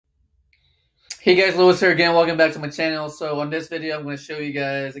Hey guys, Lewis here again. Welcome back to my channel. So on this video, I'm going to show you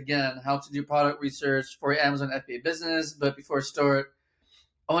guys again how to do product research for your Amazon FBA business. But before I start,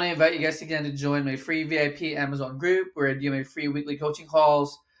 I want to invite you guys again to join my free VIP Amazon group where I do my free weekly coaching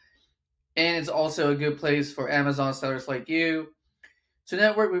calls. And it's also a good place for Amazon sellers like you to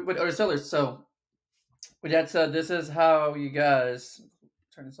network with other sellers. So with that said, this is how you guys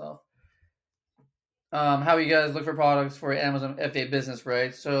turn this off. How you guys look for products for Amazon FBA business,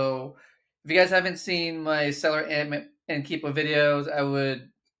 right? So if you guys haven't seen my SellerAmp and Keepa videos,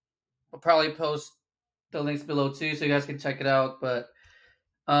 I'll probably post the links below too, so you guys can check it out. But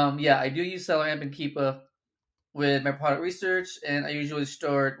yeah, I do use SellerAmp and Keepa with my product research, and I usually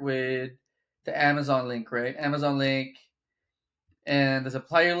start with the Amazon link, right? Amazon link and the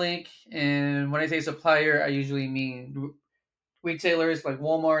supplier link. And when I say supplier, I usually mean retailers like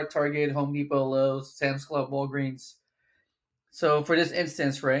Walmart, Target, Home Depot, Lowe's, Sam's Club, Walgreens. So for this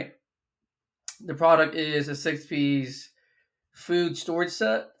instance, right, the product is a 6-piece food storage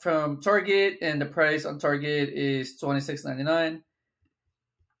set from Target, and the price on Target is $26.99.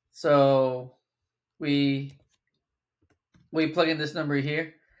 So we plug in this number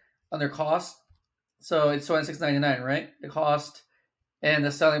here under cost. So it's $26.99, right? The cost, and the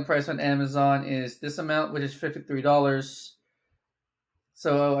selling price on Amazon is this amount, which is $53.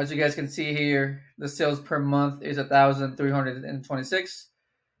 So as you guys can see here, the sales per month is 1,326.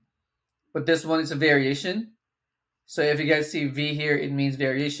 But this one is a variation. So if you guys see V here, it means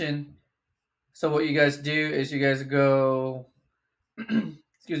variation. So what you guys do is you guys go,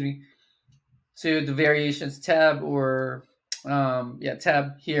 excuse me, to the variations tab or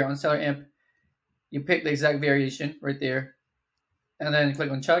tab here on SellerAmp. You pick the exact variation right there, and then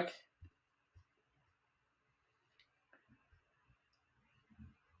click on check.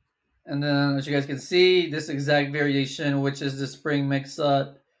 And then as you guys can see, this exact variation, which is the spring mix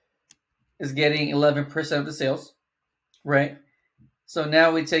is getting 11% of the sales, right? So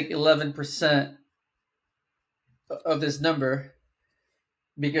now we take 11% of this number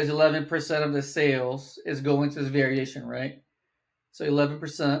because 11% of the sales is going to this variation, right? So 11%.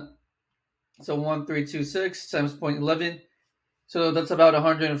 So 1326 times 0.11. So that's about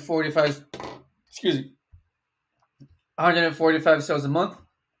 145. Excuse me. 145 sales a month,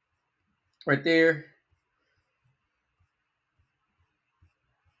 right there.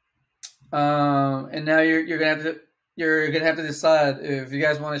 And now you're gonna have to decide if you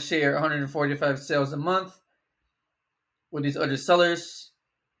guys want to share 145 sales a month with these other sellers.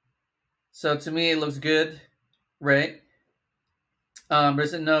 So to me, it looks good, right?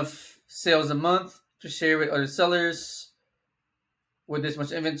 There's enough sales a month to share with other sellers with this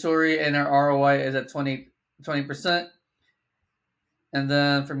much inventory, and our ROI is at 20%. And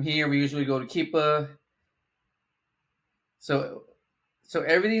then from here, we usually go to Keepa. So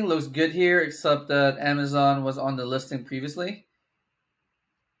everything looks good here, except that Amazon was on the listing previously.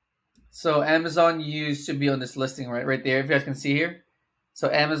 So Amazon used to be on this listing right there, if you guys can see here. So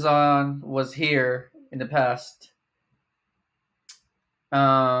Amazon was here in the past.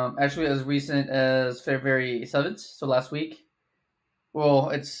 Actually as recent as February 7th, so last week.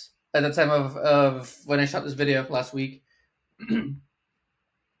 Well, it's at the time of when I shot this video last week. But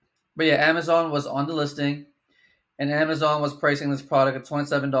yeah, Amazon was on the listing, and Amazon was pricing this product at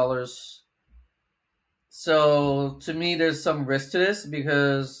 $27. So to me, there's some risk to this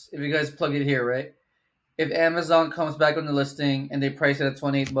because if you guys plug it here, right? If Amazon comes back on the listing and they price it at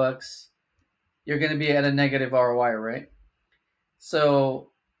 $28, you're going to be at a negative ROI, right? So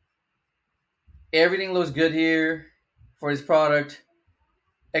everything looks good here for this product,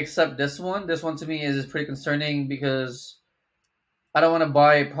 except this one. This one to me is pretty concerning because I don't want to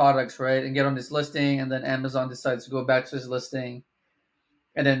buy products, right, and get on this listing, and then Amazon decides to go back to this listing,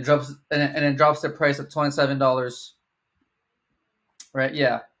 and then drops the price at $27, right?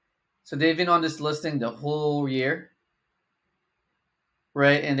 Yeah. So they've been on this listing the whole year,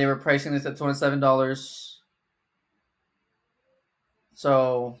 right? And they were pricing this at $27.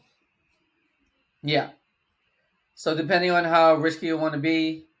 So yeah. So depending on how risky you want to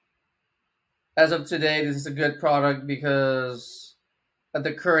be, as of today, this is a good product because at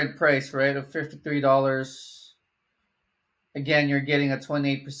the current price, right, of $53, again, you're getting a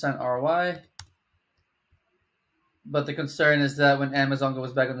 28% ROI. But the concern is that when Amazon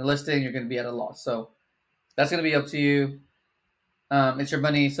goes back on the listing, you're going to be at a loss. So that's going to be up to you. It's your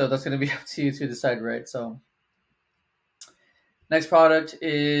money, so that's going to be up to you to decide, right? So next product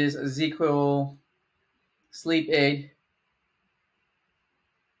is ZQL Sleep Aid.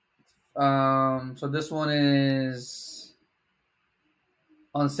 So this one is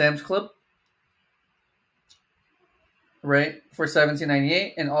on Sam's Club. right, for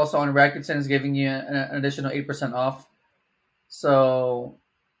 $17.98, and also on Rakuten is giving you an additional 8% off. So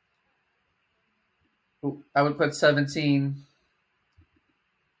I would put 17.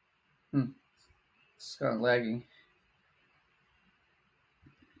 It's kind of lagging.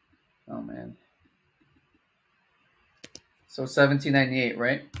 Oh man. So $17.98,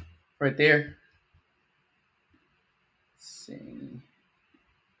 right? Right there. Let's see.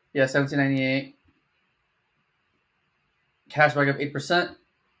 Yeah, $17.98. Cashback of 8%.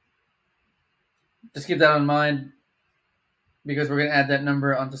 Just keep that in mind because we're gonna add that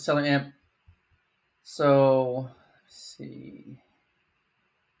number onto SellerAmp. So let's see.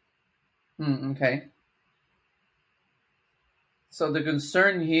 Okay. So the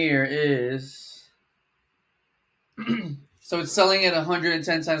concern here is so it's selling at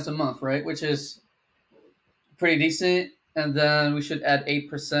 110 times a month, right? Which is pretty decent. And then we should add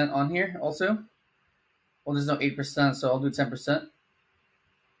 8% on here also. Well, there's no 8%, so I'll do 10%.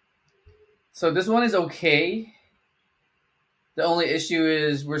 So this one is okay. The only issue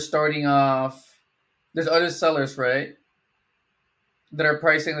is we're starting off. There's other sellers, right, that are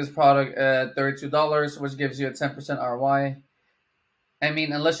pricing this product at $32, which gives you a 10% ROI. I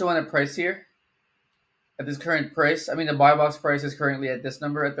mean, unless you want to price here at this current price. I mean, the buy box price is currently at this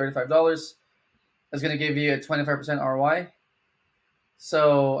number at $35. It's going to give you a 25% ROI.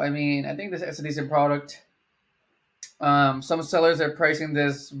 So, I mean, I think this is a decent product. Some sellers are pricing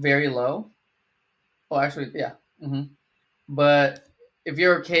this very low. Well, actually, yeah. But if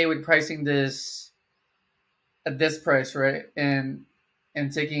you're okay with pricing this at this price, right, and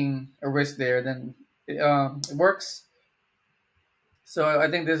taking a risk there, then it works. So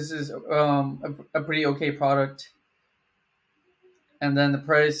I think this is a pretty okay product. And then the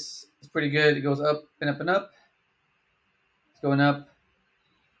price is pretty good. It goes up and up and up. It's going up.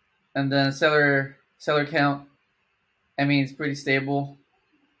 And then seller count, I mean, it's pretty stable,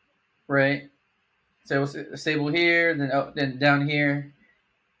 right? So it was stable here, then down here.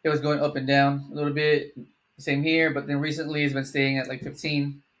 It was going up and down a little bit. Same here, but then recently it's been staying at like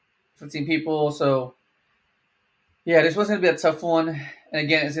 15 people. So yeah, this was going to be a tough one. And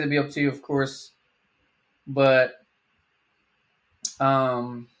again, it's going to be up to you, of course. But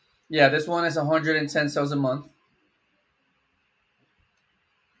yeah, this one is 110 sales a month.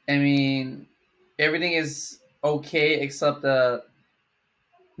 I mean, everything is okay except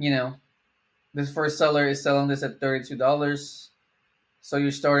this first seller is selling this at $32. So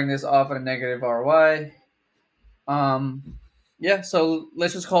you're starting this off at a negative ROI. Yeah, so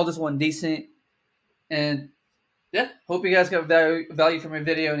let's just call this one decent. And yeah, hope you guys got value from my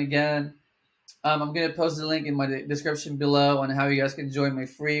video. And again, I'm going to post the link in my description below on how you guys can join my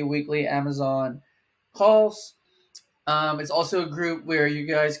free weekly Amazon calls. It's also a group where you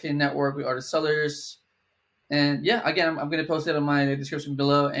guys can network with other sellers. And yeah, again, I'm going to post it on my description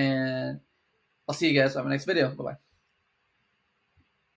below. And I'll see you guys on my next video. Bye-bye.